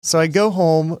So I go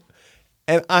home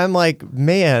and I'm like,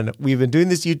 man, we've been doing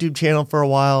this YouTube channel for a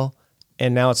while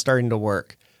and now it's starting to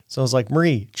work. So I was like,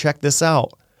 Marie, check this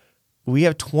out. We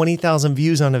have 20,000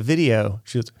 views on a video.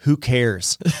 She goes, who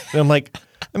cares? And I'm like,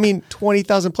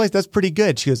 20,000 plays, that's pretty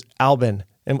good. She goes, Albin,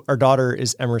 and our daughter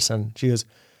is Emerson. She goes,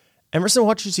 Emerson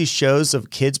watches these shows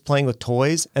of kids playing with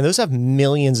toys, and those have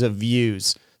millions of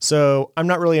views. So I'm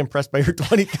not really impressed by your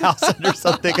 20,000 or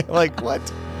something. I'm like, what?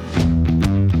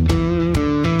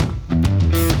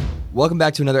 Welcome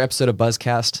back to another episode of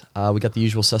Buzzcast. We got the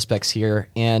usual suspects here,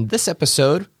 and this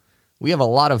episode, we have a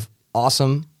lot of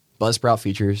awesome Buzzsprout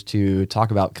features to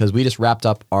talk about because we just wrapped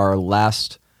up our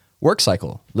last work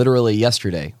cycle, literally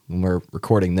yesterday when we're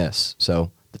recording this.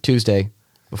 So the Tuesday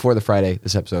before the Friday,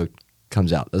 this episode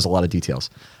comes out. There's a lot of details.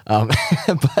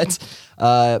 But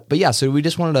yeah, so we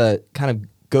just wanted to kind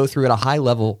of go through at a high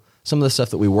level some of the stuff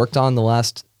that we worked on the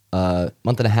last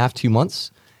month and a half, 2 months,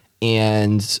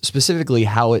 and specifically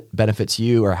how it benefits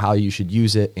you or how you should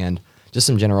use it, and just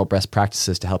some general best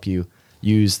practices to help you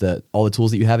use all the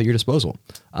tools that you have at your disposal.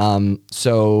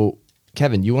 So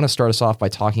Kevin, you want to start us off by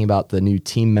talking about the new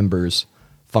team members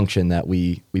function that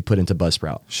we put into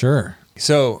Buzzsprout? Sure.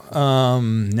 So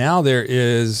now there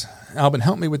is, Albin,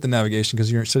 help me with the navigation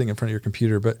because you're sitting in front of your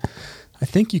computer, but I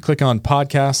think you click on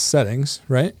podcast settings,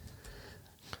 right?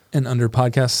 And under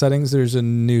podcast settings, there's a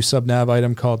new sub-nav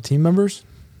item called team members.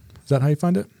 Is that how you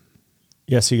find it?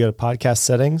 Yes, you go to podcast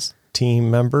settings,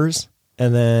 team members,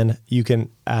 and then you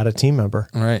can add a team member.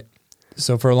 All right.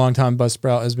 So for a long time,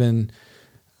 Buzzsprout has been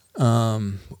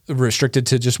restricted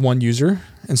to just one user.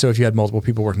 And so if you had multiple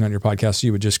people working on your podcast,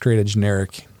 you would just create a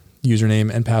generic username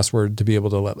and password to be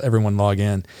able to let everyone log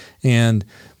in. And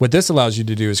what this allows you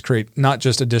to do is create not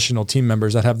just additional team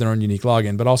members that have their own unique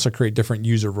login, but also create different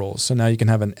user roles. So now you can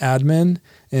have an admin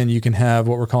and you can have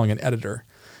what we're calling an editor.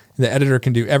 The editor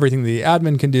can do everything the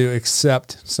admin can do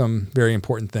except some very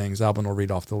important things. Albin will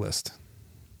read off the list.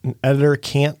 An editor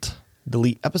can't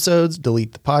delete episodes,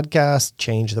 delete the podcast,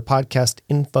 change the podcast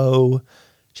info,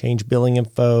 change billing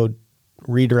info,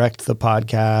 redirect the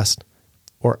podcast,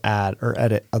 or add or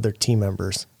edit other team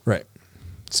members. Right.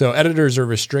 So editors are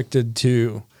restricted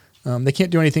to, they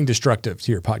can't do anything destructive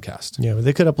to your podcast. Yeah,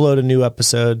 they could upload a new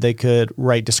episode. They could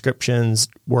write descriptions,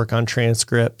 work on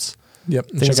transcripts. Yep.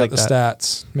 Things check like out the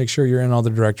stats. Make sure you're in all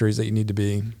the directories that you need to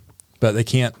be. But they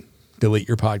can't delete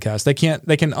your podcast. They can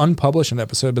unpublish an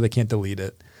episode, but they can't delete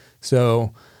it.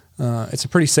 So it's a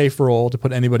pretty safe role to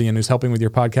put anybody in who's helping with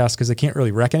your podcast because they can't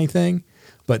really wreck anything.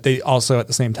 But they also, at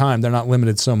the same time, they're not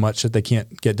limited so much that they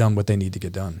can't get done what they need to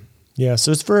get done. Yeah,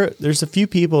 so there's a few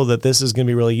people that this is going to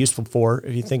be really useful for.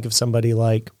 If you think of somebody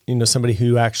like, somebody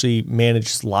who actually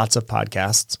manages lots of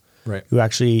podcasts, right, who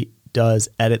actually does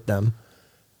edit them.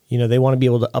 They want to be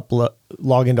able to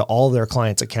log into all their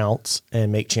clients' accounts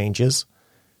and make changes.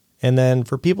 And then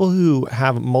for people who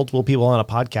have multiple people on a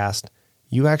podcast,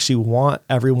 you actually want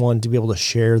everyone to be able to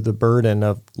share the burden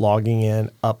of logging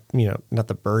in up, not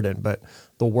the burden, but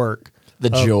the work. The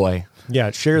joy.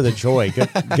 Yeah, share the joy.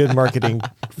 Good marketing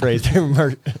phrase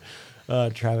there,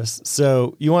 Travis.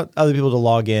 So you want other people to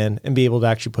log in and be able to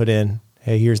actually put in,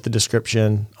 hey, here's the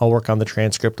description. I'll work on the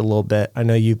transcript a little bit. I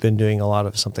know you've been doing a lot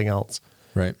of something else.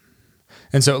 Right.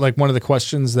 And so one of the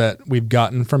questions that we've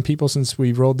gotten from people since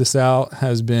we rolled this out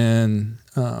has been,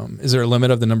 is there a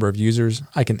limit of the number of users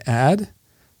I can add?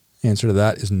 Answer to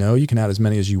that is no. You can add as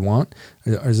many as you want.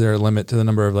 Is there a limit to the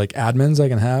number of admins I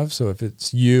can have? So if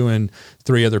it's you and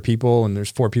 3 other people and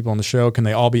there's 4 people on the show, can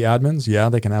they all be admins? Yeah,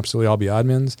 they can absolutely all be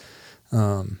admins.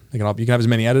 You can have as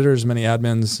many editors, as many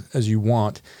admins as you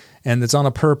want. And it's on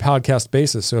a per podcast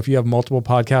basis. So if you have multiple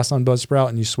podcasts on Buzzsprout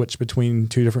and you switch between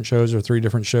 2 different shows or 3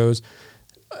 different shows,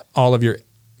 all of your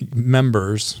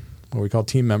members, what we call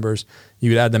team members, you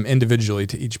would add them individually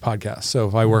to each podcast. So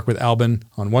if I work with Albin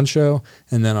on one show,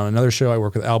 and then on another show I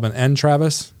work with Albin and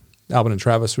Travis, Albin and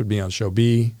Travis would be on show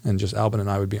B, and just Albin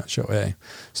and I would be on show A.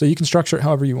 So you can structure it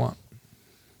however you want.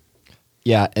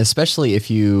 Yeah, especially if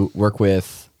you work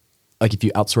with, if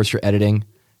you outsource your editing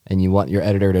and you want your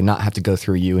editor to not have to go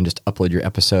through you and just upload your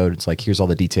episode. It's here's all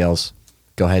the details.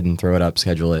 Go ahead and throw it up,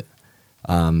 schedule it.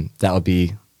 That would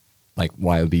be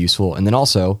why it would be useful. And then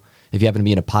also, if you happen to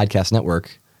be in a podcast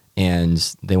network and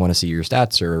they want to see your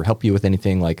stats or help you with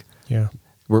anything, yeah,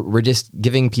 we're just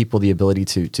giving people the ability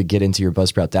to get into your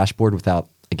Buzzsprout dashboard without,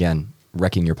 again,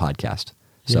 wrecking your podcast.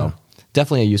 So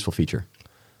definitely a useful feature.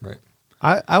 Right.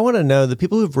 I want to know the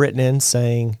people who've written in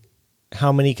saying,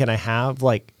 how many can I have?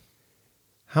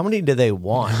 How many do they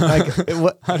want?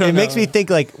 It makes me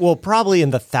think probably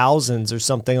in the thousands or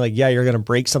something. You're going to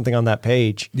break something on that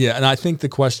page. Yeah, and I think the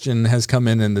question has come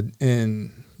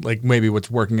in like maybe what's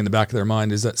working in the back of their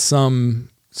mind is that some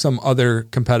other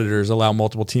competitors allow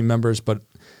multiple team members, but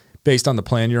based on the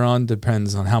plan you're on,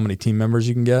 depends on how many team members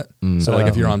you can get. So like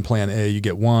if you're on plan A, you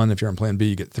get 1. If you're on plan B,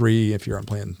 you get 3. If you're on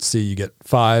plan C, you get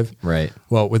 5. Right.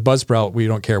 Well, with Buzzsprout, we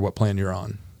don't care what plan you're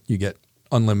on. You get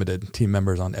unlimited team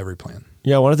members on every plan.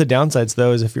 Yeah, one of the downsides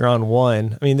though is if you're on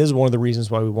one, I mean, this is one of the reasons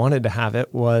why we wanted to have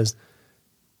it was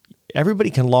everybody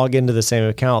can log into the same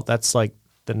account. That's like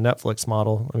the Netflix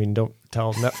model. I mean, don't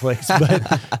tell Netflix,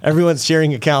 but everyone's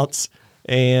sharing accounts,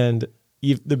 and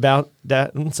the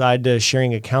downside to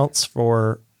sharing accounts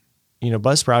for,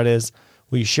 Buzzsprout is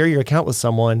when you share your account with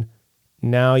someone,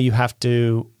 now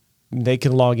they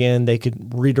can log in, they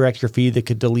could redirect your feed, they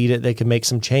could delete it, they could make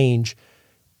some change.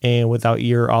 And without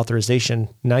your authorization,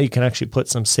 now you can actually put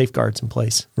some safeguards in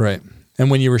place. Right.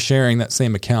 And when you were sharing that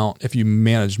same account, if you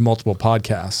managed multiple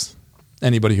podcasts,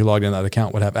 anybody who logged in that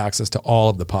account would have access to all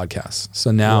of the podcasts. So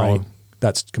now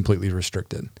that's completely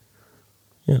restricted.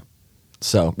 Yeah.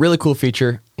 So really cool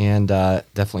feature, and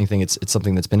definitely think it's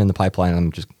something that's been in the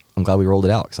pipeline. I'm glad we rolled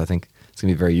it out because I think it's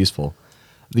gonna be very useful.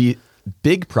 The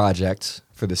big project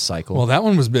for this cycle. Well, that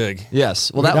one was big.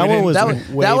 Yes. Well, that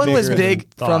one was big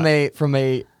from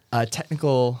a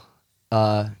technical.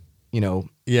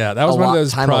 Yeah, that was one of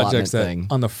those projects that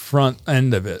on the front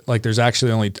end of it, like there's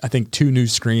actually only, I think, 2 new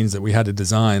screens that we had to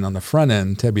design on the front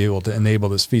end to be able to enable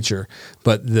this feature.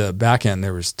 But the back end,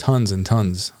 there was tons and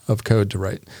tons of code to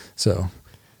write. So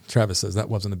Travis says that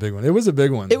wasn't a big one. It was a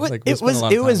big one. It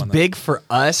was big for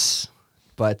us,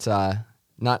 but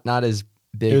not as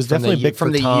big. It was definitely big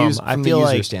from the Tom. I feel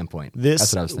user standpoint. This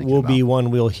That's what I was thinking will about. be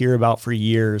one we'll hear about for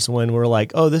years when we're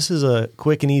like, oh, this is a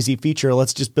quick and easy feature.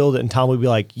 Let's just build it. And Tom would be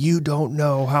like, you don't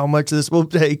know how much this will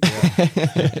take.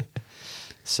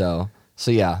 So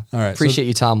yeah. All right. Appreciate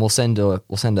you, Tom. We'll send a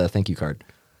thank you card.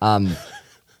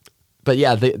 But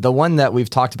yeah, the one that we've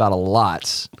talked about a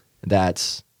lot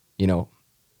that's,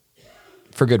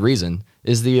 for good reason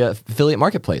is the affiliate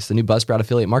marketplace, the new Buzzsprout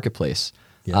affiliate marketplace.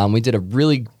 Yeah. We did a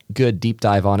really good deep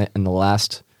dive on it in the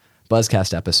last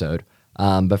Buzzcast episode.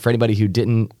 But for anybody who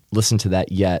didn't listen to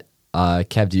that yet,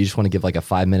 Kev, do you just want to give like a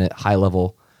 5-minute high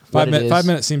level? 5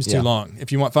 minutes seems too long.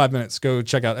 If you want 5 minutes, go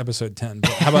check out episode 10.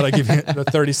 But how about I give you the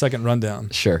 30-second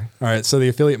rundown? Sure. All right. So the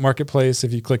affiliate marketplace,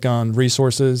 if you click on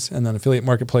resources and then affiliate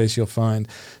marketplace, you'll find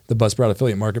the Buzzsprout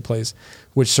affiliate marketplace,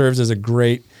 which serves as a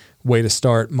great way to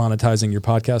start monetizing your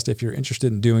podcast if you're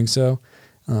interested in doing so.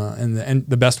 And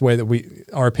the best way that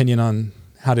our opinion on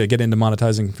how to get into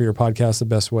monetizing for your podcast, the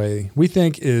best way we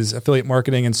think is affiliate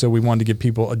marketing. And so we wanted to give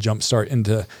people a jump start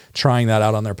into trying that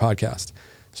out on their podcast.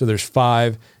 So there's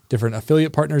 5 different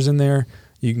affiliate partners in there.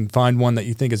 You can find one that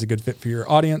you think is a good fit for your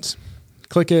audience,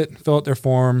 click it, fill out their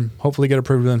form, hopefully get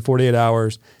approved within 48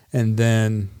 hours. And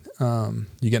then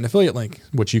you get an affiliate link,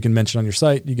 which you can mention on your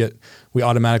site. We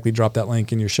automatically drop that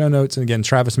link in your show notes. And again,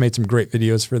 Travis made some great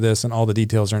videos for this, and all the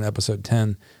details are in episode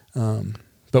 10.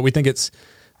 But we think it's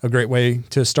a great way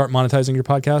to start monetizing your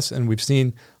podcast. And we've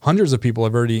seen hundreds of people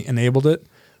have already enabled it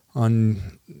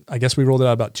I guess we rolled it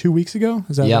out about 2 weeks ago.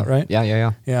 Is that about right?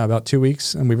 Yeah. Yeah, about 2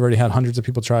 weeks. And we've already had hundreds of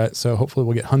people try it. So hopefully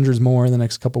we'll get hundreds more in the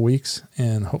next couple of weeks.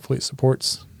 And hopefully it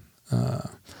supports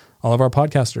all of our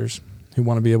podcasters who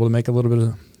want to be able to make a little bit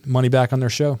of money back on their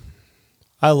show.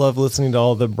 I love listening to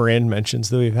all the brand mentions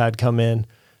that we've had come in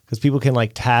because people can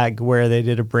like tag where they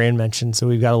did a brand mention. So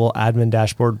we've got a little admin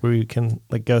dashboard where you can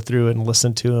like go through and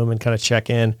listen to them and kind of check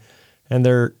in. And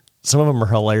some of them are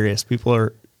hilarious. People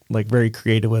are like very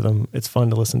creative with them. It's fun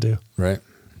to listen to. Right.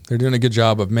 They're doing a good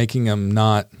job of making them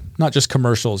not just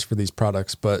commercials for these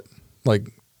products, but like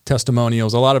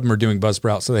testimonials. A lot of them are doing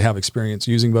Buzzsprout, so they have experience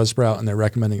using Buzzsprout and they're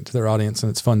recommending it to their audience. And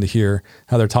it's fun to hear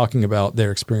how they're talking about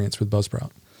their experience with Buzzsprout.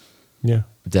 Yeah,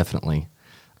 definitely.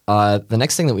 The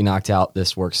next thing that we knocked out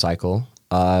this work cycle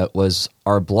was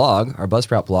our blog. Our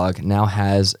Buzzsprout blog now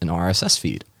has an RSS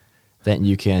feed that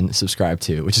you can subscribe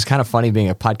to, which is kind of funny being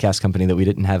a podcast company that we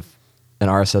didn't have an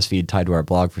RSS feed tied to our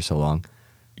blog for so long.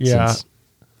 Yeah. Since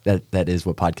that is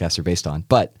what podcasts are based on.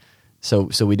 But so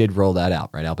we did roll that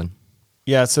out, right, Albin?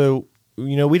 Yeah. So,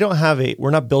 we're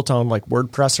not built on like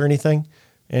WordPress or anything.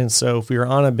 And so if we were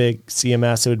on a big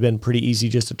CMS, it would have been pretty easy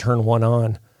just to turn one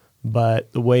on.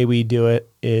 But the way we do it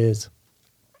is,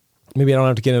 maybe I don't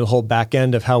have to get into the whole back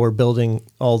end of how we're building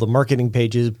all the marketing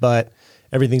pages, but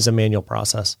everything's a manual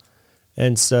process.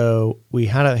 And so we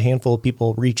had a handful of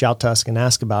people reach out to us and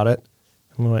ask about it.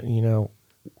 And we went,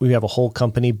 we have a whole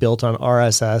company built on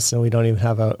RSS and we don't even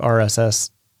have a RSS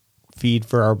feed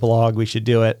for our blog. We should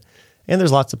do it. And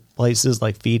there's lots of places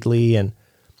like Feedly and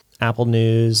Apple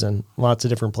News and lots of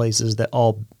different places that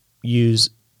all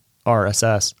use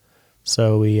RSS.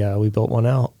 So we built one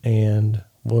out and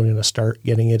we're going to start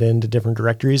getting it into different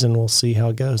directories, and we'll see how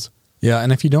it goes. Yeah,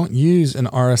 and if you don't use an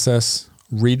RSS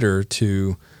reader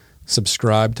to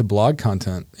subscribe to blog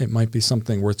content, it might be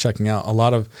something worth checking out.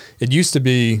 It used to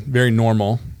be very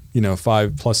normal,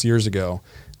 5+ years ago,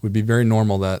 it would be very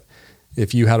normal that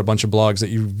if you had a bunch of blogs that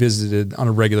you visited on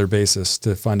a regular basis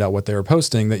to find out what they were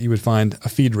posting, that you would find a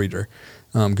feed reader.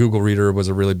 Google Reader was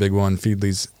a really big one.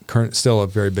 Feedly's still a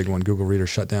very big one. Google Reader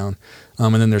shut down.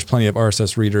 And then there's plenty of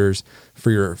RSS readers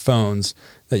for your phones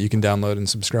that you can download and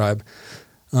subscribe.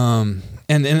 And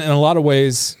in a lot of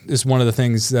ways, is one of the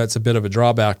things that's a bit of a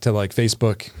drawback to like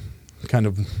Facebook kind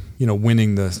of,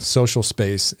 winning the social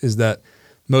space, is that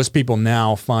most people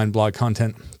now find blog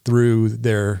content through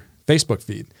their Facebook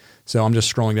feed. So I'm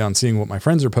just scrolling down, seeing what my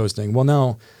friends are posting. Well,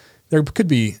 now there could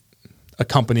be a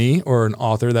company or an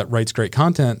author that writes great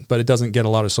content, but it doesn't get a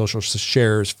lot of social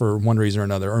shares for one reason or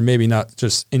another, or maybe not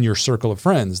just in your circle of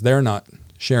friends. They're not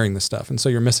sharing the stuff. And so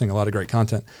you're missing a lot of great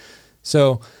content.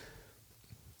 So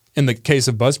in the case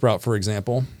of Buzzsprout, for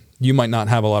example, you might not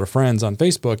have a lot of friends on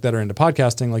Facebook that are into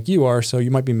podcasting like you are, so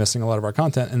you might be missing a lot of our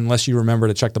content. And unless you remember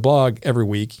to check the blog every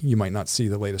week, you might not see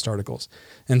the latest articles.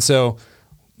 And so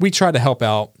we try to help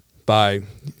out by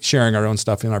sharing our own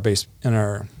stuff in our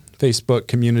Facebook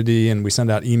community, and we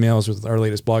send out emails with our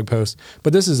latest blog posts.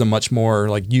 But this is a much more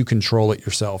like you control it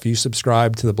yourself. You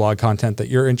subscribe to the blog content that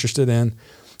you're interested in,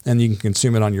 and you can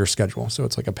consume it on your schedule. So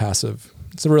it's like it's a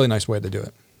really nice way to do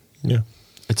it. Yeah.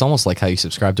 It's almost like how you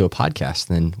subscribe to a podcast.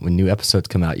 Then when new episodes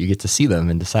come out, you get to see them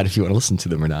and decide if you want to listen to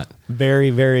them or not. Very,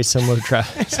 very similar to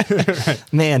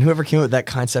Travis. Man, whoever came up with that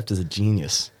concept is a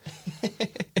genius.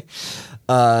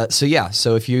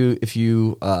 So if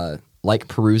you like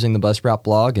perusing the Buzzsprout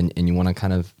blog and you want to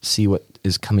kind of see what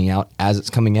is coming out as it's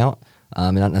coming out,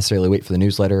 and not necessarily wait for the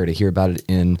newsletter or to hear about it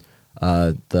in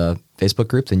the Facebook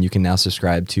group, then you can now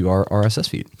subscribe to our RSS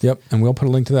feed. Yep, and we'll put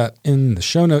a link to that in the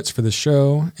show notes for the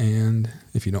show. And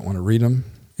if you don't want to read them,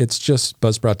 it's just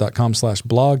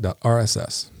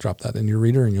buzzsprout.com/blog.rss. Drop that in your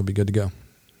reader and you'll be good to go.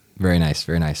 Very nice,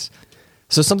 very nice.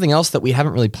 So something else that we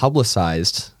haven't really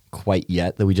publicized quite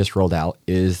yet that we just rolled out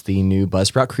is the new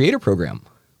Buzzsprout Creator Program,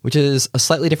 which is a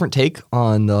slightly different take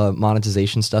on the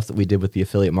monetization stuff that we did with the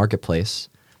affiliate marketplace.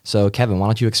 So Kevin, why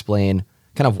don't you explain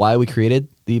kind of why we created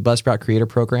the Buzzsprout Creator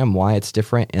Program, why it's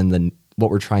different, and then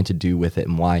what we're trying to do with it,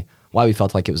 and why we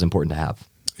felt like it was important to have.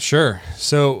 Sure.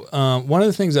 So one of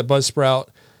the things that Buzzsprout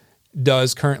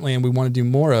does currently, and we want to do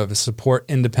more of, is support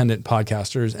independent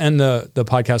podcasters and the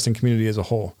podcasting community as a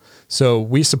whole. So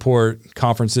we support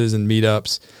conferences and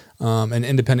meetups and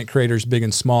independent creators, big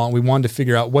and small. And we wanted to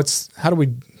figure out how do we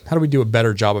do a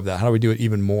better job of that? How do we do it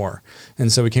even more?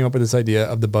 And so we came up with this idea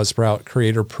of the Buzzsprout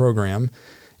Creator Program.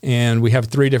 And we have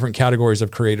 3 different categories of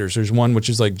creators. There's one which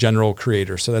is like general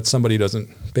creator. So that's somebody who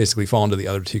doesn't basically fall into the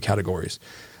other 2 categories.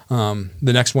 The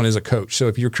next one is a coach. So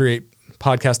if you create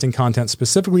podcasting content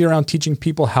specifically around teaching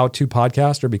people how to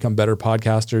podcast or become better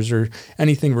podcasters or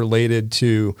anything related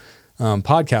to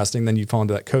podcasting, then you fall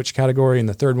into that coach category. And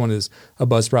the third one is a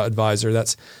Buzzsprout advisor.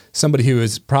 That's somebody who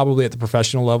is probably at the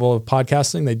professional level of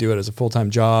podcasting. They do it as a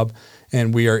full-time job,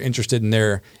 and we are interested in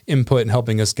their input and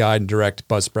helping us guide and direct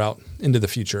Buzzsprout into the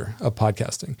future of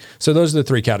podcasting. So those are the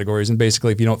 3 categories. And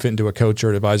basically, if you don't fit into a coach or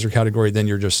an advisor category, then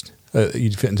you're just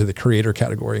you'd fit into the creator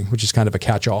category, which is kind of a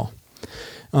catch-all.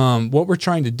 What we're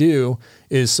trying to do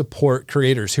is support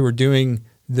creators who are doing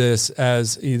this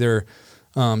as either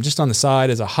just on the side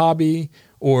as a hobby,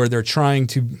 or they're trying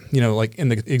to, like in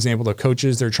the example of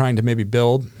coaches, they're trying to maybe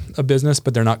build a business,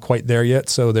 but they're not quite there yet.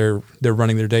 So they're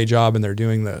running their day job and they're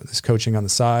doing this coaching on the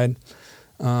side.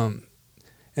 And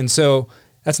so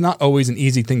that's not always an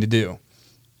easy thing to do.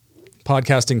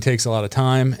 Podcasting takes a lot of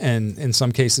time and in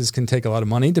some cases can take a lot of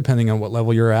money depending on what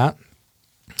level you're at.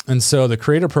 And so the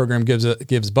creator program gives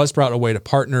Buzzsprout a way to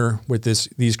partner with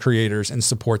these creators and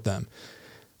support them.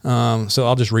 So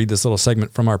I'll just read this little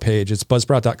segment from our page. It's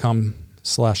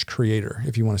buzzsprout.com/creator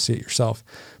if you want to see it yourself.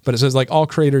 But it says, like, all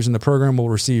creators in the program will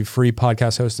receive free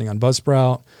podcast hosting on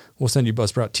Buzzsprout. We'll send you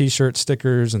Buzzsprout t-shirts,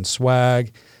 stickers, and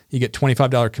swag. You get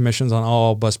 $25 commissions on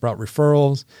all Buzzsprout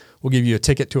referrals. We'll give you a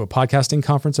ticket to a podcasting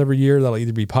conference every year. That'll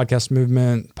either be Podcast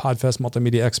Movement, Podfest,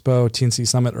 Multimedia Expo, TNC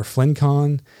Summit, or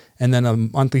FlynnCon. And then a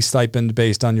monthly stipend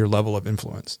based on your level of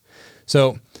influence.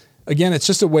 So again, it's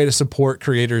just a way to support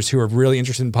creators who are really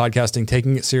interested in podcasting,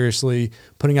 taking it seriously,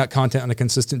 putting out content on a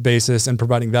consistent basis, and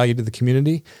providing value to the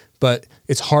community. But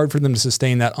it's hard for them to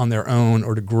sustain that on their own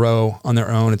or to grow on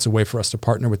their own. It's a way for us to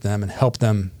partner with them and help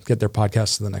them get their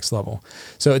podcasts to the next level.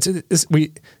 So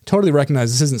we totally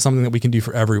recognize this isn't something that we can do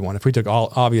for everyone. If we took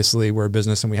obviously we're a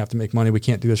business and we have to make money. We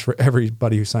can't do this for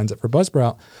everybody who signs up for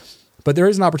Buzzsprout. but there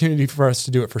is an opportunity for us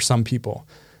to do it for some people.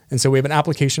 And so we have an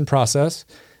application process.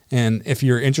 And if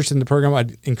you're interested in the program,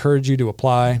 I'd encourage you to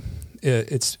apply.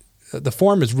 The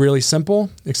form is really simple,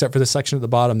 except for the section at the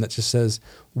bottom that just says,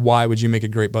 why would you make a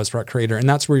great Buzzsprout creator? And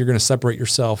that's where you're going to separate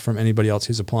yourself from anybody else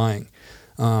who's applying.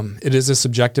 It is a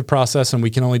subjective process, and we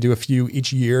can only do a few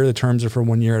each year. The terms are for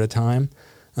 1 year at a time.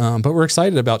 But we're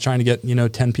excited about trying to get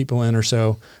 10 people in or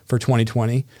so for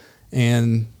 2020.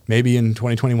 And maybe in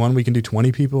 2021, we can do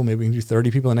 20 people. Maybe we can do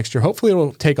 30 people the next year. Hopefully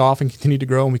it'll take off and continue to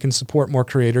grow, and we can support more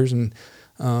creators and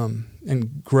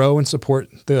grow and support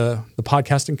the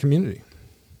podcasting community.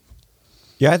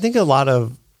 Yeah, I think a lot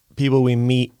of people we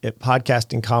meet at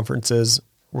podcasting conferences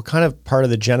were kind of part of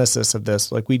the genesis of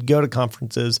this. Like, we'd go to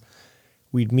conferences,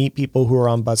 we'd meet people who are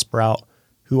on Buzzsprout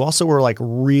who also were like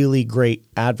really great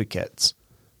advocates.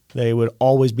 They would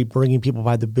always be bringing people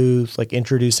by the booth, like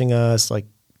introducing us,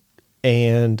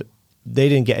 and they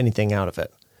didn't get anything out of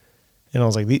it. And I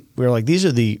was like, we were like, these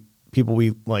are the people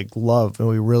we like love and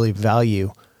we really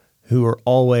value, who are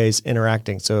always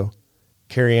interacting. So,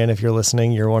 Carrie Ann, if you're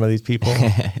listening, you're one of these people.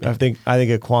 I think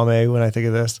of Kwame when I think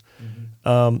of this.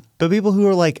 Mm-hmm. But people who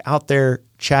are like out there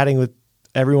chatting with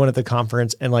everyone at the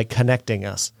conference and like connecting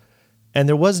us. And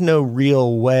there was no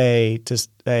real way to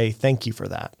say thank you for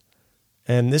that.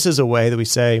 And this is a way that we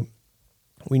say,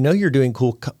 we know you're doing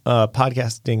cool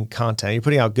podcasting content. You're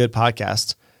putting out good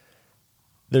podcasts.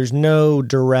 There's no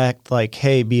direct like,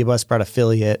 hey, be a Buzzsprout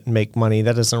affiliate and make money.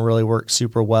 That doesn't really work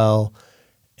super well.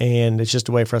 And it's just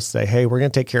a way for us to say, hey, we're going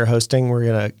to take care of hosting. We're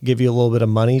going to give you a little bit of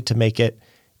money to make it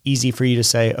easy for you to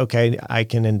say, okay, I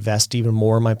can invest even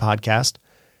more in my podcast.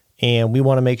 And we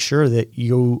want to make sure that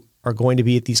you are going to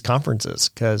be at these conferences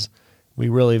because we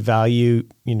really value,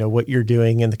 what you're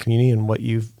doing in the community and what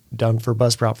you've done for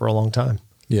Buzzsprout for a long time.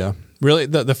 Yeah. Really,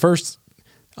 the first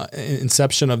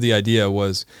inception of the idea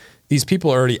was these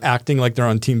people are already acting like they're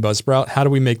on Team Buzzsprout. How do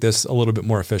we make this a little bit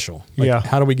more official?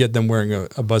 How do we get them wearing a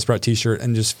Buzzsprout t-shirt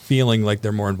and just feeling like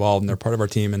they're more involved and they're part of our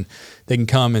team and they can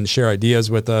come and share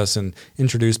ideas with us and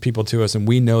introduce people to us and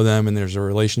we know them and there's a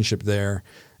relationship there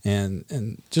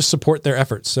and just support their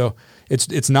efforts. So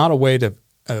it's not a way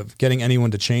of getting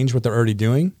anyone to change what they're already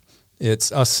doing.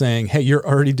 It's us saying, hey, you're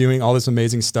already doing all this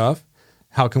amazing stuff.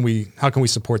 How can we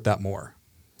support that more?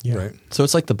 Yeah. Right. So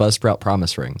it's like the Buzzsprout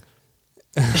promise ring.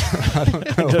 I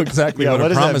don't know exactly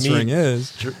what a promise ring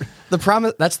is. The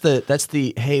promise, that's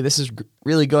the, hey, this is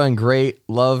really going great.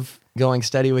 Love going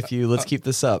steady with you. Let's keep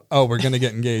this up. Oh, we're going to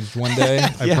get engaged one day.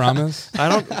 I promise.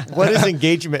 What is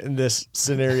engagement in this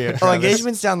scenario? Oh,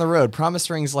 engagement's down the road. Promise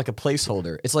ring's like a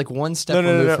placeholder. It's like one step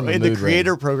removed from a in mood the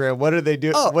creator ring. program, what do they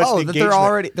do?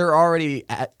 That they're already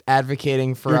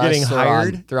advocating for us. You're getting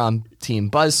hired? They're on Team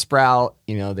Buzzsprout.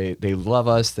 They love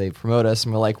us. They promote us.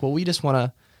 And we're like, well, we just want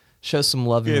to show some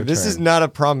love in return. This is not a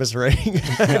promise ring.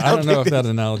 I don't know if that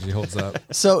analogy holds up.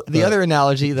 So the other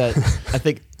analogy that I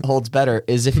think holds better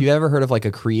is if you ever heard of like a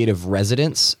creative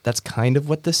residence, that's kind of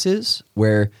what this is,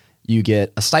 where you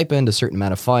get a stipend, a certain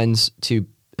amount of funds to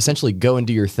essentially go and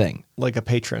do your thing. Like a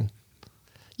patron.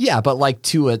 Yeah, but like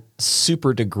to a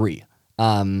super degree.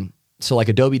 So like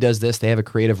Adobe does this, they have a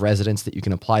creative residence that you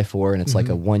can apply for and it's like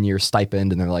a 1 year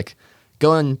stipend and they're like,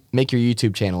 go and make your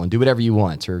YouTube channel and do whatever you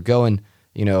want or go and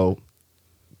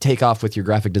take off with your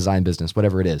graphic design business,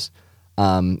 whatever it is.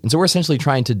 And so we're essentially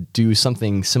trying to do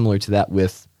something similar to that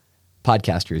with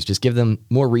podcasters, just give them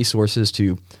more resources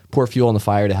to pour fuel on the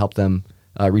fire to help them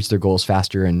reach their goals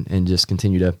faster and just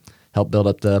continue to help build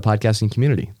up the podcasting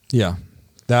community. Yeah,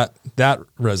 that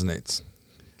resonates.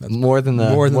 That's more than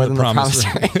the promise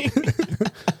ring.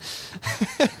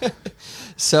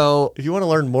 So if you want to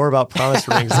learn more about promise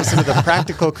rings, listen to the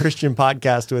Practical Christian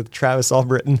podcast with Travis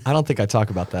Albritton. I don't think I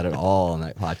talk about that at all on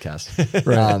that podcast.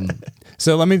 Right.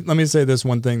 So let me say this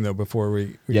one thing though before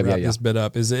we wrap this bit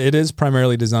up is it is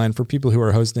primarily designed for people who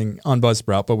are hosting on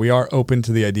Buzzsprout, but we are open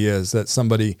to the ideas that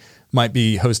somebody might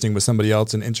be hosting with somebody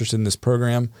else and interested in this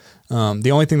program. The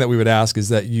only thing that we would ask is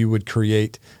that you would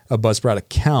create a Buzzsprout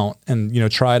account and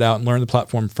try it out and learn the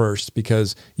platform first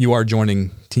because you are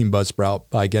joining Team Buzzsprout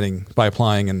by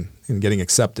applying and getting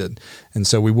accepted. And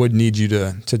so we would need you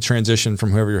to transition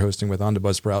from whoever you're hosting with onto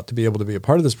Buzzsprout to be able to be a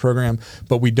part of this program.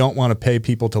 But we don't want to pay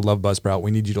people to love Buzzsprout.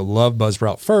 We need you to love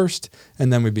Buzzsprout first,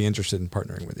 and then we'd be interested in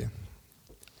partnering with you.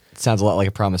 Sounds a lot like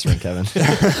a promise ring, Kevin.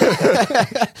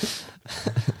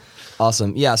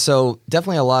 Awesome. Yeah, so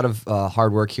definitely a lot of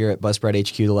hard work here at Buzzsprout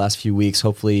HQ the last few weeks.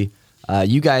 Hopefully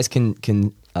you guys can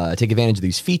take advantage of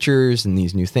these features and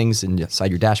these new things inside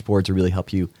your dashboard to really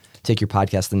help you take your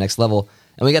podcast to the next level.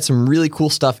 And we got some really cool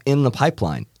stuff in the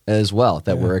pipeline as well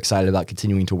that we're excited about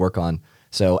continuing to work on.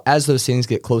 So as those things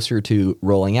get closer to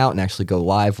rolling out and actually go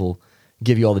live, we'll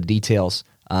give you all the details.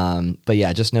 But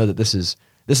yeah, just know that this is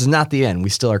not the end. We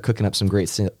still are cooking up some great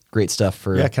stuff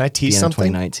for can I tease the end of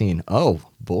something? 2019. Oh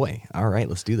boy. All right,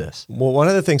 let's do this. Well, one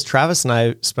of the things Travis and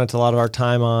I spent a lot of our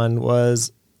time on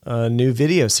was a new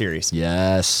video series.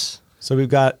 Yes. So we've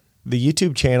got the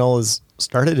YouTube channel is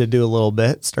started to do a little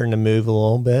bit, starting to move a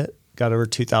little bit, got over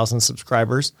 2,000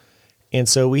 subscribers. And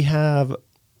so we have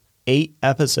 8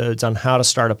 episodes on how to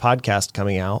start a podcast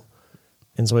coming out.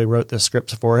 And so we wrote the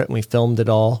scripts for it and we filmed it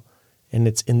all, and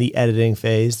it's in the editing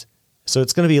phase. So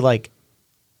it's going to be like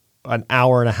an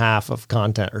hour and a half of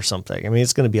content or something. I mean,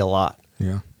 it's going to be a lot.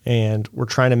 Yeah. And we're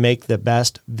trying to make the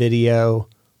best video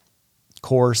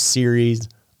course series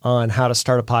on how to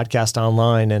start a podcast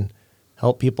online and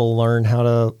help people learn how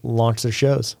to launch their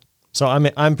shows. So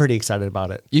I'm pretty excited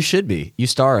about it. You should be. You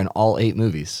star in all 8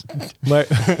 movies.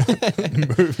 Movies.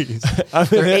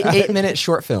 They're 8-minute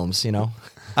short films, you know.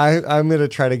 I'm going to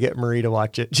try to get Marie to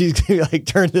watch it. She's going to be like,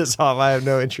 turn this off. I have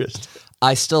no interest.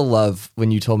 I still love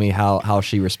when you told me how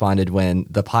she responded when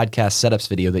the podcast setups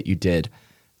video that you did,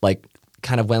 like,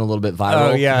 kind of went a little bit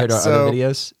viral compared to our other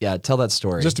videos. Yeah, tell that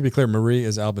story. Just to be clear, Marie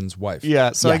is Albin's wife.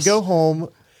 Yeah, so Yes. I go home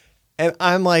and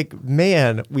I'm like,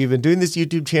 man, we've been doing this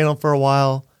YouTube channel for a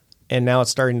while and now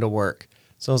it's starting to work.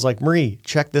 So I was like, Marie,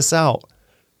 check this out.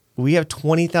 We have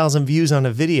 20,000 views on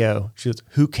a video. She goes,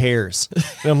 who cares?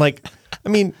 And I'm like, I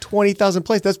mean, 20,000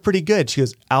 plays, that's pretty good. She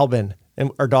goes, Albin, and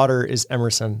our daughter is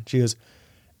Emerson. She goes,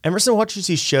 Emerson watches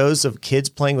these shows of kids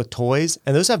playing with toys,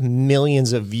 and those have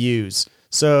millions of views.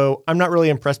 So I'm not really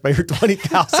impressed by your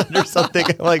 20,000 or something.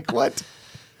 I'm like, what?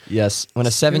 Yes, when a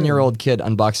 7-year-old kid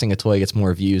unboxing a toy gets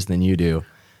more views than you do,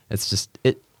 it's just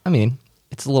I mean,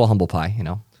 it's a little humble pie, you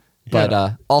know. But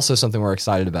Yeah. also something we're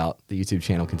excited about, the YouTube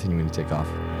channel continuing to take off.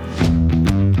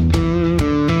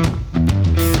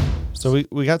 So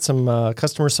we got some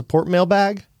customer support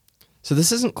mailbag. So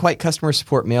this isn't quite customer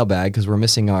support mailbag because we're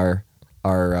missing our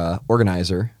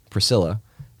organizer, Priscilla.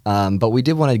 But we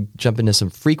did want to jump into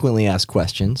some frequently asked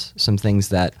questions, some things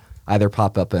that either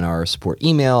pop up in our support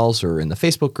emails or in the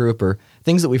Facebook group or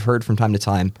things that we've heard from time to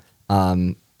time,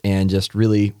 and just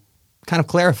really kind of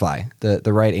clarify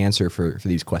the right answer for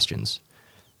these questions.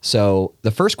 So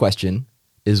the first question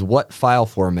is, what file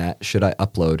format should I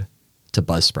upload to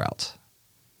Buzzsprout?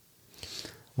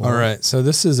 All right. So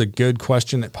this is a good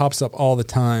question. It pops up all the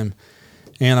time.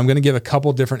 And I'm going to give a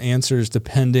couple different answers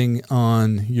depending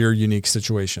on your unique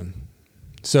situation.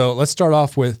 So let's start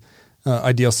off with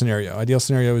ideal scenario. Ideal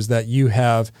scenario is that you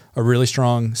have a really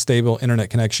strong, stable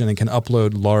internet connection and can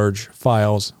upload large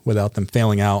files without them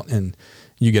failing out and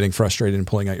you getting frustrated and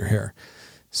pulling out your hair.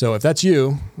 So if that's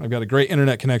you, I've got a great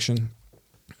internet connection.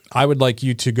 I would like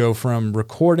you to go from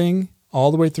recording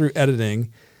all the way through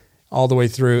editing, all the way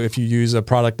through, if you use a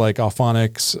product like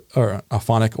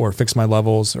Auphonic or Fix My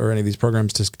Levels or any of these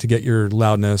programs to get your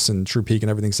loudness and True Peak and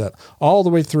everything set, all the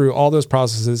way through all those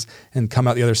processes and come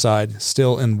out the other side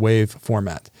still in WAV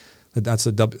format. That's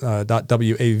a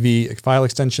 .wav file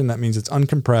extension. That means it's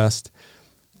uncompressed.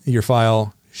 Your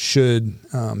file should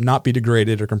not be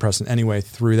degraded or compressed in any way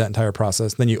through that entire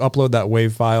process. Then you upload that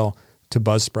WAV file to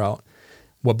Buzzsprout.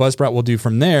 What Buzzsprout will do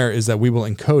from there is that we will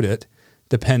encode it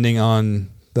depending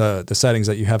on the settings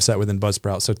that you have set within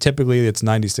Buzzsprout. So typically it's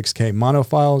 96K mono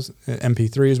files.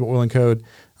 MP3 is what we'll encode.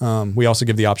 We also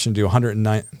give the option to do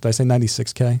 109. Did I say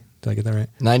 96K? Did I get that right?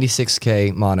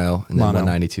 96K mono and then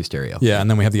 192 stereo. Yeah, and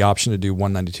then we have the option to do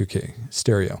 192K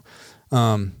stereo.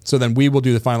 So then we will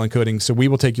do the file encoding. So we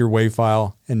will take your WAV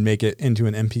file and make it into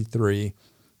an MP3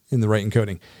 in the right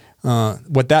encoding.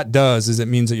 What that does is it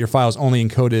means that your file is only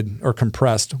encoded or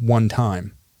compressed one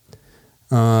time.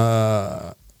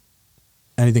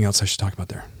 Anything else I should talk about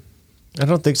there? I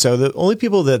don't think so. The only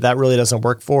people that really doesn't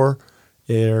work for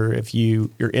are if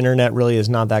your internet really is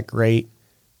not that great,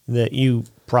 that you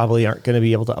probably aren't going to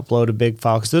be able to upload a big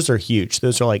file because those are huge.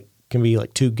 Those are can be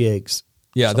like 2 gigs.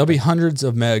 Yeah, there'll be hundreds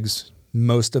of megs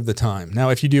most of the time. Now,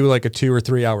 if you do like a 2 or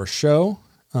 3 hour show,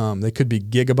 they could be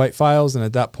gigabyte files. And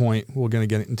at that point, we're going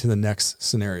to get into the next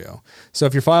scenario. So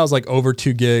if your file is like over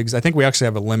 2 gigs, I think we actually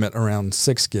have a limit around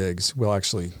 6 gigs. We'll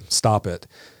actually stop it.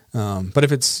 But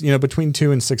if it's between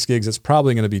 2 and 6 gigs, it's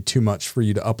probably going to be too much for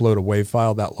you to upload a WAV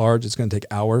file that large. It's going to take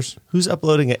hours. Who's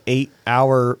uploading an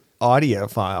 8-hour audio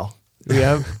file? Do we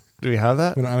have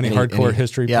that? We don't have any hardcore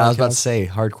history. Yeah, podcasts. I was about to say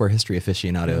hardcore history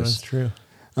aficionados. Yeah, that's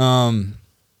true.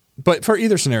 But for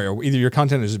either scenario, either your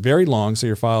content is very long, so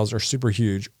your files are super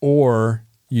huge, or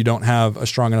you don't have a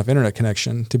strong enough internet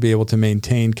connection to be able to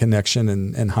maintain connection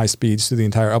and high speeds through the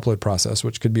entire upload process,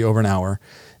 which could be over an hour,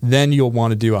 then you'll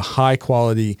want to do a high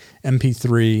quality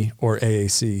MP3 or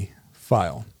AAC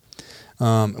file.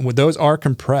 Those are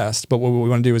compressed, but what we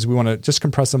want to do is we want to just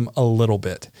compress them a little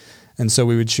bit. And so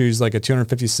we would choose like a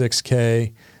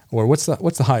 256K, or what's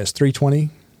the highest? 320?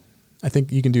 I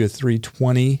think you can do a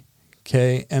 320K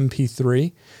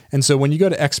MP3. And so when you go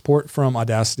to export from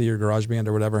Audacity or GarageBand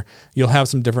or whatever, you'll have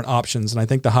some different options. And I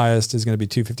think the highest is going to be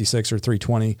 256 or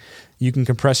 320. You can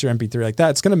compress your MP3 like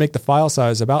that. It's going to make the file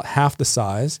size about half the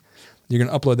size. You're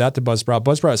going to upload that to Buzzsprout.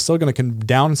 Buzzsprout is still going to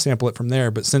down sample it from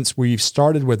there. But since we've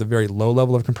started with a very low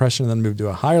level of compression and then moved to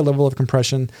a higher level of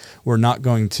compression, we're not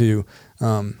going to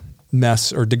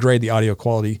mess or degrade the audio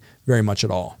quality very much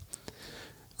at all.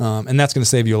 And that's going to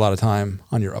save you a lot of time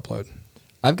on your upload.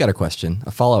 I've got a question,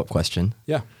 a follow-up question.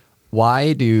 Yeah.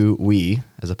 Why do we,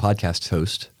 as a podcast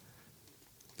host,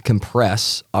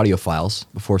 compress audio files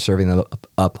before serving them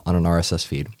up on an RSS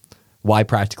feed? Why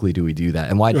practically do we do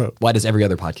that? And why does every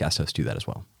other podcast host do that as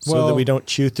well? So that we don't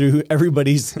chew through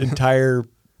everybody's entire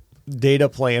data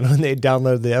plan when they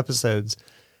download the episodes.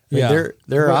 I mean,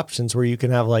 there are options where you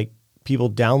can have like people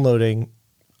downloading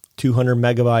 200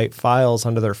 megabyte files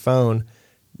onto their phone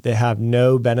that have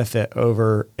no benefit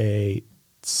over a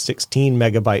 16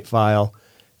 megabyte file.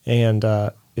 And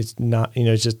it's not,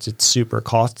 it's super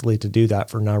costly to do that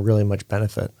for not really much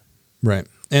benefit. Right.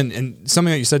 And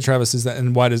something that you said, Travis, is that,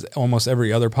 and why does almost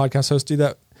every other podcast host do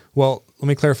that? Well, let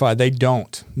me clarify. They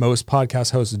don't. Most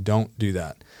podcast hosts don't do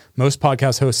that. Most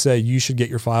podcast hosts say you should get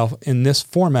your file in this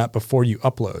format before you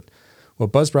upload.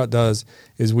 What Buzzsprout does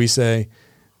is we say,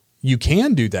 you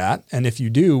can do that, and if you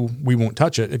do, we won't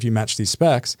touch it if you match these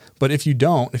specs. But if you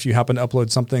don't, if you happen to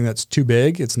upload something that's too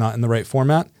big, it's not in the right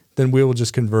format, then we will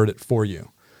just convert it for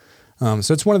you.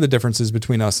 So it's one of the differences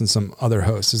between us and some other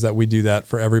hosts is that we do that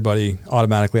for everybody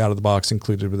automatically out of the box,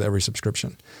 included with every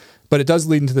subscription. But it does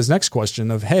lead into this next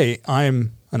question of, hey,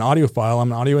 I'm an audiophile,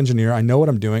 I'm an audio engineer, I know what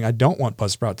I'm doing, I don't want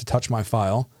Buzzsprout to touch my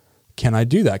file. Can I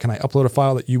do that? Can I upload a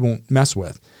file that you won't mess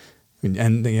with?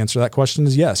 And the answer to that question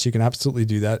is yes, you can absolutely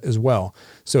do that as well.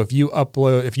 So if you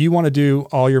want to do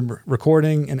all your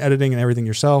recording and editing and everything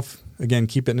yourself, again,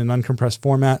 keep it in an uncompressed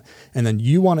format, and then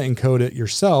you want to encode it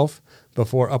yourself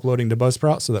before uploading to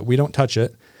Buzzsprout so that we don't touch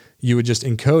it, you would just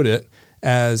encode it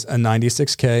as a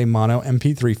 96K mono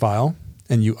MP3 file,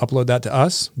 and you upload that to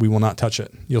us, we will not touch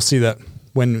it. You'll see that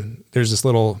when there's this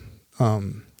little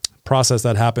process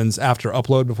that happens after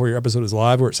upload before your episode is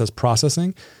live where it says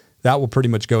processing, that will pretty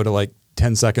much go to like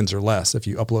 10 seconds or less. If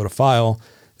you upload a file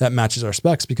that matches our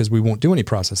specs, because we won't do any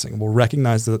processing. We'll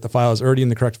recognize that the file is already in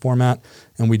the correct format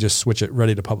and we just switch it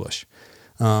ready to publish.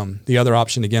 The other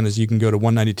option, again, is you can go to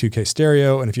 192K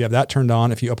stereo. And if you have that turned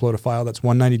on, if you upload a file that's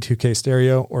 192K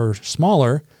stereo or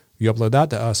smaller, you upload that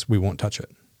to us, we won't touch it.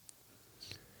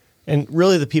 And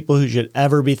really the people who should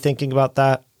ever be thinking about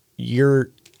that, your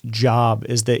job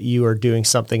is that you are doing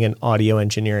something in audio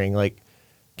engineering. Like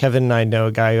Kevin and I know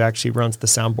a guy who actually runs the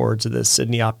soundboards of the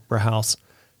Sydney Opera House.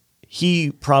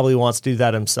 He probably wants to do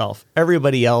that himself.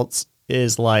 Everybody else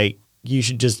is like, you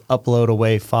should just upload a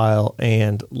WAV file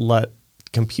and let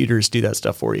computers do that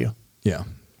stuff for you. Yeah.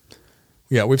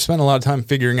 Yeah, we've spent a lot of time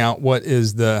figuring out what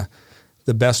is the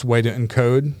best way to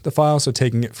encode the file. So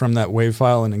taking it from that WAV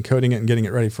file and encoding it and getting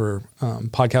it ready for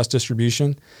podcast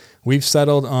distribution. We've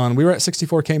settled on, we were at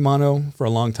 64K mono for a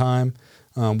long time.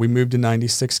 We moved to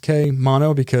 96K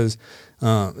mono because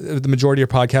the majority of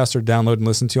podcasts are downloaded and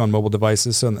listened to on mobile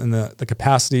devices. So and the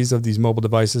capacities of these mobile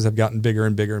devices have gotten bigger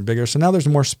and bigger and bigger. So now there's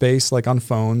more space like on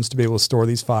phones to be able to store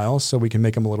these files so we can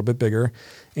make them a little bit bigger.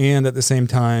 And at the same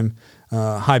time,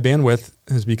 high bandwidth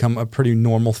has become a pretty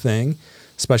normal thing,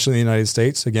 especially in the United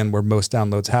States, again, where most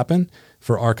downloads happen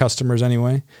for our customers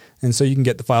anyway. And so you can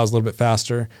get the files a little bit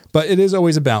faster, but it is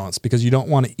always a balance because you don't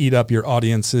want to eat up your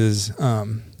audience's,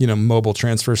 mobile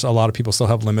transfers. A lot of people still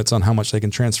have limits on how much they can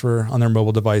transfer on their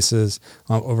mobile devices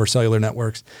over cellular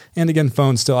networks. And again,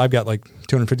 phones still, I've got like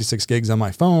 256 gigs on my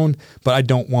phone, but I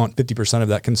don't want 50% of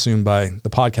that consumed by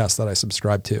the podcast that I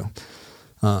subscribe to.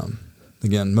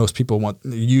 Again, most people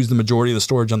use the majority of the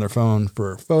storage on their phone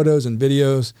for photos and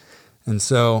videos. And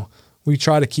so we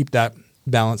try to keep that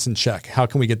balance in check. How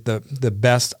can we get the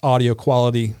best audio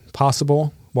quality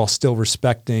possible while still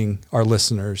respecting our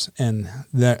listeners and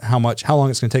how long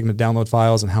it's going to take them to download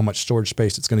files and how much storage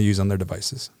space it's going to use on their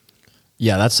devices?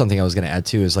 Yeah, that's something I was going to add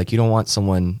too, is like you don't want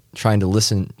someone trying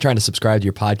to subscribe to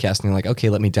your podcast and they're like, okay,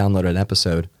 let me download an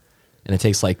episode. And it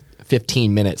takes like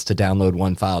 15 minutes to download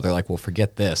one file. They're like, well,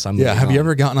 forget this. Have you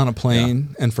ever gotten on a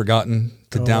plane and forgotten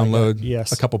to download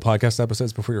yes. a couple podcast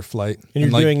episodes before your flight? And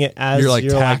you're doing it as you're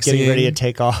getting ready to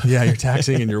take off. Yeah, you're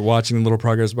taxiing and you're watching a little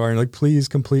progress bar and you're like, please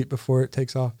complete before it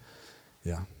takes off.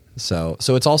 Yeah. So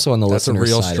it's also on the listener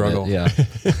side. That's a real struggle. Yeah.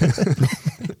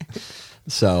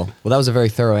 So, well, that was a very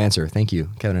thorough answer. Thank you,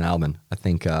 Kevin and Albin. I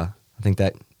think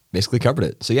that basically covered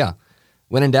it. So yeah,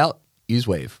 when in doubt, use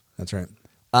Wave. That's right.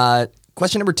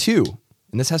 Question number 2,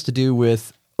 and this has to do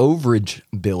with overage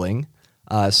billing.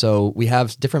 So we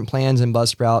have different plans in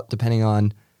Buzzsprout depending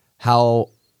on how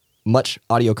much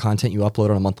audio content you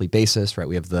upload on a monthly basis, right?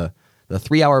 We have the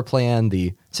 3-hour plan,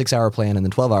 the 6-hour plan, and the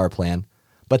 12-hour plan.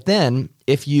 But then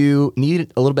if you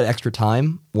need a little bit extra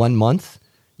time, 1 month,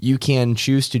 you can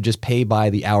choose to just pay by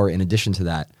the hour in addition to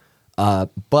that.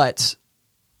 But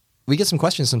we get some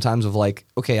questions sometimes of like,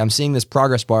 okay, I'm seeing this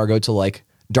progress bar go to like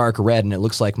dark red and it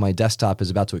looks like my desktop is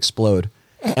about to explode.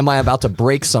 Am I about to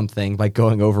break something by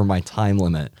going over my time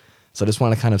limit? So I just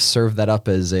want to kind of serve that up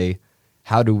as a,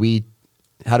 how do we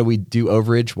do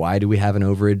overage? Why do we have an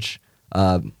overage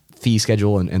fee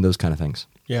schedule and those kind of things?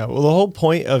 Yeah, well, the whole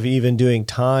point of even doing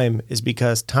time is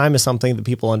because time is something that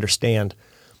people understand.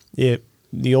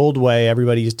 The old way,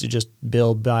 everybody used to just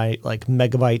bill by like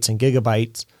megabytes and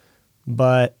gigabytes.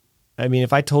 But I mean,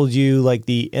 if I told you like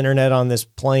the internet on this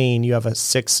plane, you have a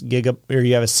 6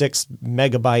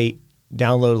 megabyte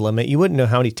download limit, you wouldn't know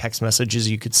how many text messages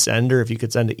you could send, or if you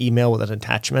could send an email with an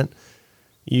attachment,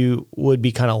 you would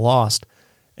be kind of lost.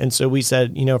 And so we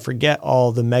said, forget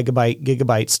all the megabyte,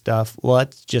 gigabyte stuff.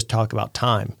 Let's just talk about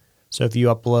time. So if you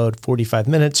upload 45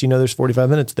 minutes, there's 45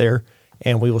 minutes there,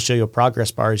 and we will show you a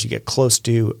progress bar as you get close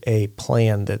to a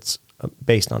plan that's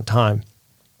based on time.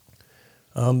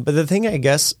 But the thing I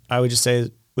guess I would just say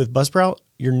is with Buzzsprout,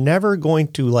 you're never going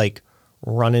to like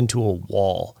run into a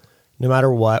wall. No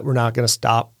matter what, we're not going to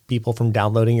stop people from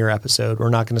downloading your episode. We're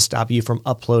not going to stop you from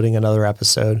uploading another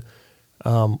episode.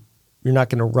 You're not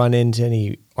going to run into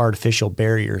any artificial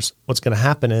barriers. What's going to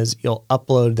happen is you'll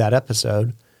upload that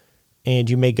episode and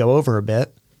you may go over a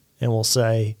bit, and we'll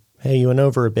say, hey, you went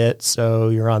over a bit, so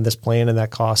you're on this plan and that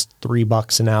costs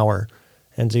 $3 an hour.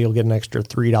 And so you'll get an extra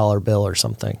 $3 bill or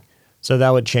something. So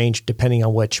that would change depending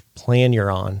on which plan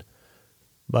you're on.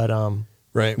 But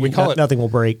right, we call it, nothing will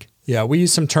break. Yeah, we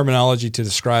use some terminology to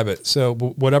describe it. So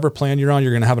whatever plan you're on,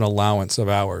 you're going to have an allowance of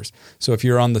hours. So if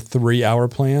you're on the 3-hour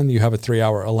plan, you have a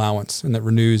 3-hour allowance, and that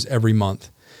renews every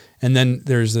month. And then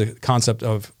there's the concept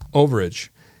of overage.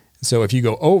 So if you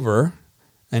go over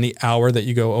any hour that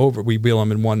you go over, we bill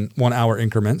them in one hour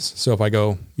increments. So if I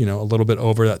go, a little bit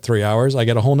over that 3 hours, I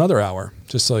get a whole nother hour.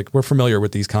 Just like we're familiar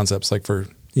with these concepts, like for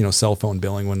cell phone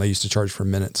billing when they used to charge for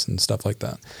minutes and stuff like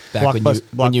that. Back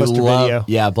when you Video.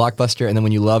 Yeah, Blockbuster, and then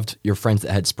when you loved your friends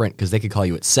that had Sprint because they could call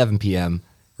you at 7 p.m.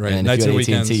 Right, and nights if you and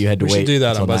had AT&T, weekends. you had to we wait should do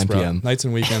that until on 9 Buzzsprout. p.m. Nights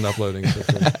and weekend uploading.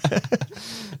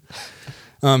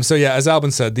 So yeah, as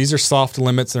Albin said, these are soft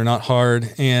limits. They're not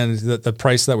hard, and the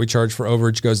price that we charge for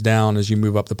overage goes down as you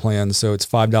move up the plan. So it's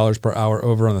 $5 per hour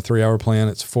over on the 3-hour plan.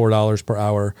 It's $4 per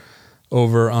hour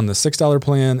over on the $6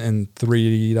 plan, and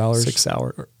 $3 6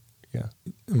 hour. Yeah.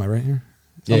 Am I right here?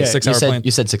 Yeah, On the 6-hour plan.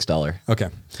 You said $6. Okay.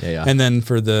 Yeah. And then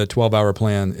for the 12-hour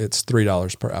plan, it's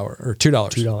 $3 per hour, or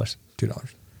 $2.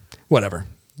 $2. Whatever.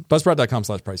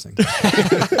 Buzzsprout.com/pricing.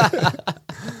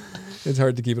 It's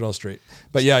hard to keep it all straight.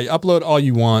 But yeah, you upload all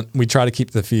you want. We try to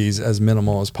keep the fees as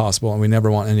minimal as possible, and we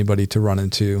never want anybody to run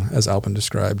into, as Alpin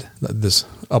described, this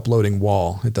uploading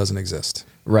wall. It doesn't exist.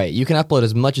 Right. You can upload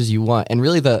as much as you want. And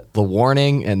really the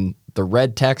warning and the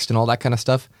red text and all that kind of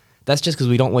stuff, that's just because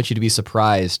we don't want you to be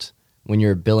surprised when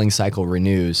your billing cycle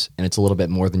renews and it's a little bit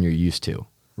more than you're used to.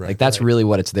 Right. Like that's really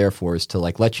what it's there for, is to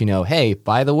like let you know, hey,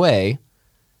 by the way,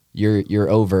 you're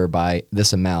over by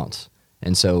this amount.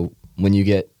 And so when you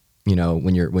get,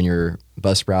 when your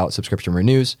Buzzsprout subscription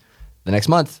renews, the next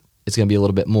month it's going to be a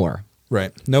little bit more.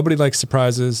 Right. Nobody likes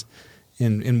surprises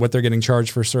in what they're getting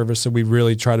charged for service. So we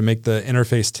really try to make the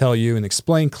interface tell you and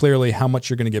explain clearly how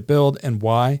much you're going to get billed and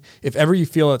why. If ever you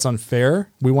feel it's unfair,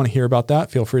 we want to hear about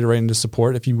that. Feel free to write into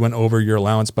support. If you went over your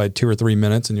allowance by 2 or 3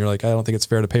 minutes and you're like, I don't think it's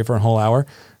fair to pay for a whole hour,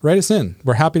 write us in.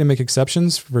 We're happy to make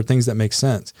exceptions for things that make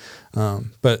sense.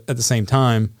 But at the same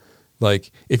time,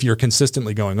 like if you're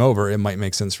consistently going over, it might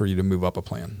make sense for you to move up a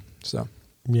plan. So,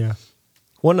 yeah.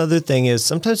 One other thing is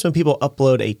sometimes when people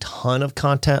upload a ton of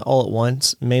content all at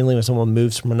once, mainly when someone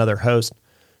moves from another host,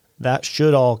 that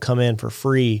should all come in for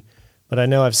free. But I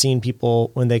know I've seen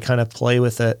people when they kind of play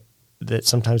with it, that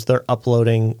sometimes they're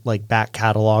uploading like back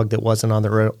catalog that wasn't on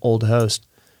their old host.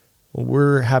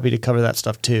 We're happy to cover that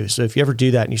stuff too. So if you ever do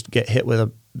that and you get hit with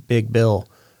a big bill,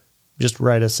 just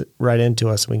write into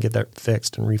us and we can get that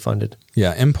fixed and refunded.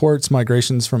 Yeah, imports,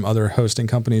 migrations from other hosting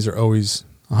companies are always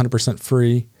 100%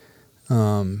 free.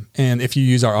 And if you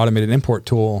use our automated import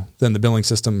tool, then the billing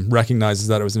system recognizes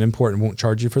that it was an import and won't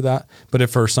charge you for that. But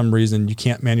if for some reason you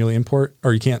can't manually import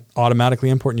or you can't automatically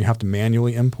import and you have to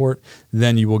manually import,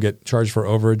 then you will get charged for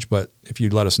overage. But if you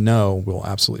let us know, we'll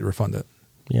absolutely refund it.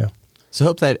 Yeah. So I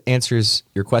hope that answers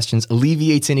your questions,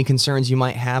 alleviates any concerns you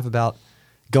might have about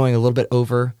going a little bit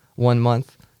over 1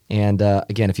 month. And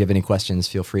again, if you have any questions,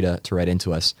 feel free to write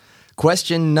into us.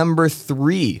 Question number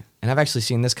 3, and I've actually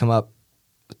seen this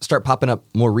start popping up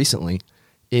more recently,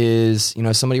 is,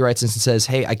 somebody writes in and says,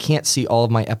 hey, I can't see all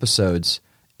of my episodes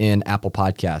in Apple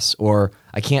Podcasts, or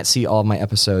I can't see all of my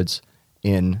episodes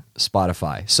in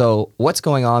Spotify. So what's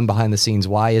going on behind the scenes?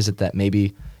 Why is it that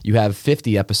maybe you have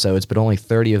 50 episodes, but only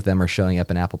 30 of them are showing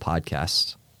up in Apple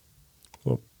Podcasts?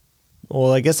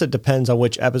 Well, I guess it depends on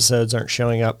which episodes aren't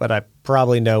showing up, but I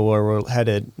probably know where we're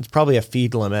headed. It's probably a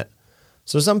feed limit.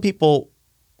 So some people,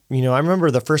 I remember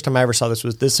the first time I ever saw this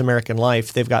was This American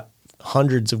Life. They've got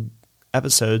hundreds of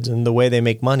episodes, and the way they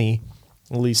make money,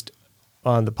 at least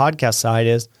on the podcast side,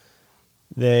 is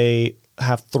they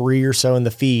have 3 or so in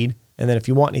the feed, and then if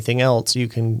you want anything else, you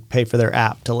can pay for their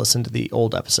app to listen to the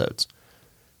old episodes.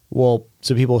 Well,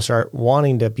 so people start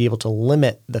wanting to be able to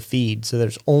limit the feed, so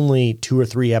there's only 2 or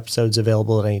 3 episodes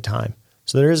available at any time.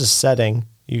 So there is a setting.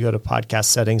 You go to podcast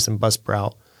settings in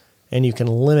Buzzsprout, and you can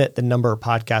limit the number of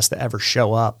podcasts that ever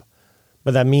show up.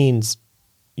 But that means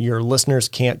your listeners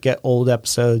can't get old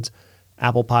episodes.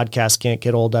 Apple Podcasts can't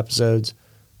get old episodes.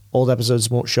 Old episodes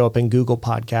won't show up in Google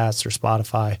Podcasts or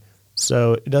Spotify.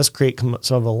 So it does create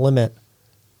some of a limit.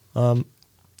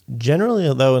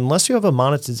 Generally, though, unless you have a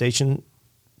monetization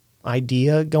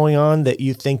idea going on that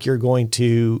you think you're going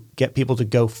to get people to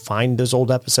go find those old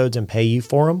episodes and pay you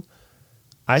for them,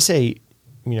 I say,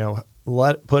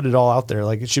 put it all out there.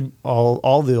 Like, it should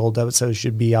all the old episodes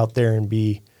should be out there and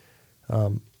be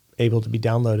able to be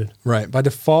downloaded. Right. By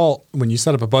default, when you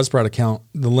set up a Buzzsprout account,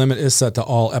 the limit is set to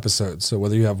all episodes. So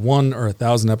whether you have 1 or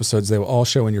 1,000 episodes, they will all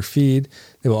show in your feed.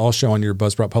 They will all show on your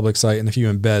Buzzsprout public site. And if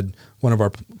you embed one of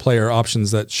our player options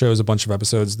that shows a bunch of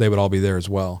episodes, they would all be there as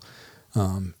well.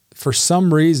 For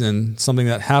some reason, something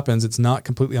that happens, it's not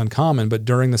completely uncommon, but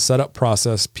during the setup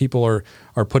process, people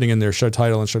are putting in their show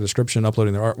title and show description,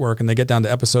 uploading their artwork, and they get down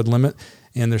to episode limit.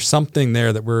 And there's something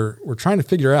there that we're trying to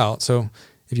figure out. So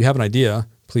if you have an idea,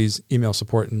 please email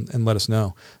support and let us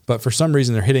know. But for some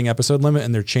reason, they're hitting episode limit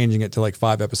and they're changing it to like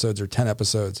 5 episodes or 10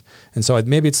 episodes. And so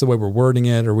maybe it's the way we're wording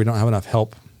it, or we don't have enough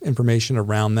help information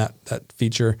around that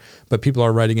feature. But people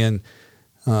are writing in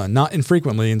not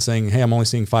infrequently and saying, hey, I'm only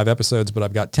seeing 5 episodes, but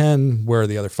I've got 10. Where are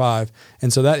the other 5?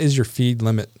 And so that is your feed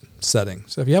limit setting.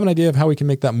 So if you have an idea of how we can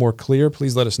make that more clear,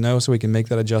 please let us know so we can make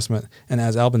that adjustment. And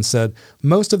as Albin said,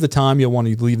 most of the time you'll want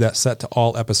to leave that set to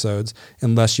all episodes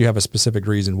unless you have a specific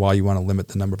reason why you want to limit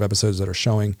the number of episodes that are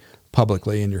showing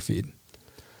publicly in your feed.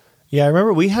 Yeah, I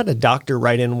remember we had a doctor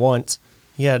write in once.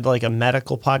 He had like a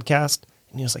medical podcast,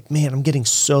 and he was like, man, I'm getting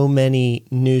so many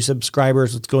new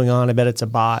subscribers. What's going on? I bet it's a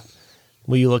bot.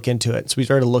 Will you look into it? So we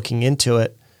started looking into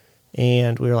it,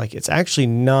 and we were like, it's actually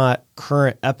not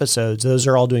current episodes. Those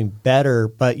are all doing better,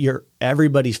 but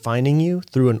everybody's finding you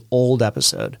through an old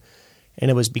episode.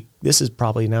 And this is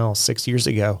probably now 6 years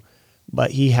ago,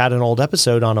 but he had an old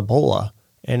episode on Ebola,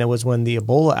 and it was when the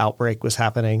Ebola outbreak was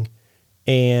happening.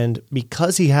 And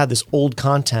because he had this old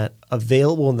content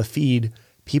available in the feed,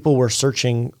 people were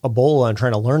searching Ebola and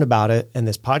trying to learn about it. And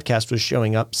this podcast was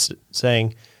showing up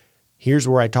saying, here's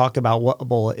where I talk about what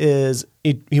Ebola is.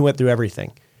 He went through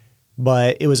everything.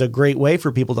 But it was a great way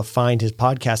for people to find his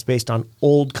podcast based on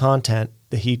old content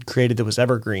that he'd created that was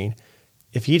evergreen.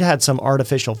 If he'd had some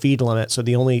artificial feed limit, so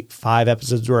the only 5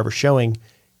 episodes were ever showing,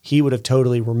 he would have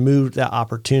totally removed that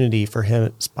opportunity for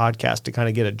his podcast to kind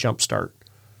of get a jump start.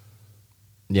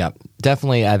 Yeah,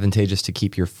 definitely advantageous to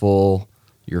keep your full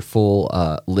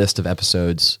list of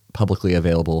episodes publicly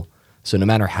available. So no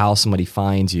matter how somebody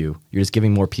finds you, you're just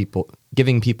giving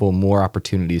people more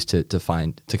opportunities to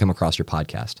come across your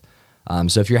podcast.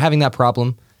 So if you're having that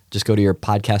problem, just go to your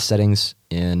podcast settings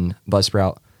in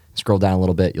Buzzsprout, scroll down a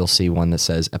little bit, you'll see one that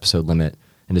says episode limit,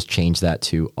 and just change that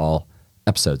to all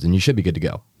episodes, and you should be good to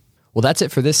go. Well, that's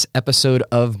it for this episode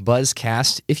of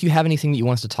Buzzcast. If you have anything that you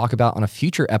want us to talk about on a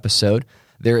future episode,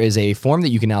 there is a form that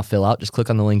you can now fill out. Just click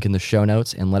on the link in the show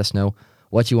notes and let us know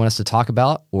what you want us to talk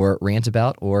about or rant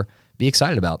about or be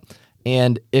excited about.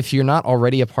 And if you're not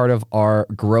already a part of our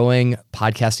growing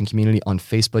podcasting community on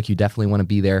Facebook, you definitely want to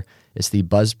be there. It's the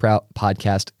Buzzsprout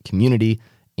Podcast Community.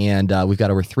 And we've got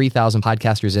over 3,000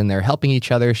 podcasters in there helping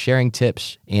each other, sharing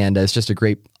tips. And it's just a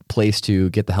great place to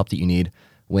get the help that you need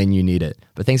when you need it.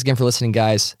 But thanks again for listening,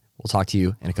 guys. We'll talk to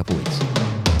you in a couple weeks.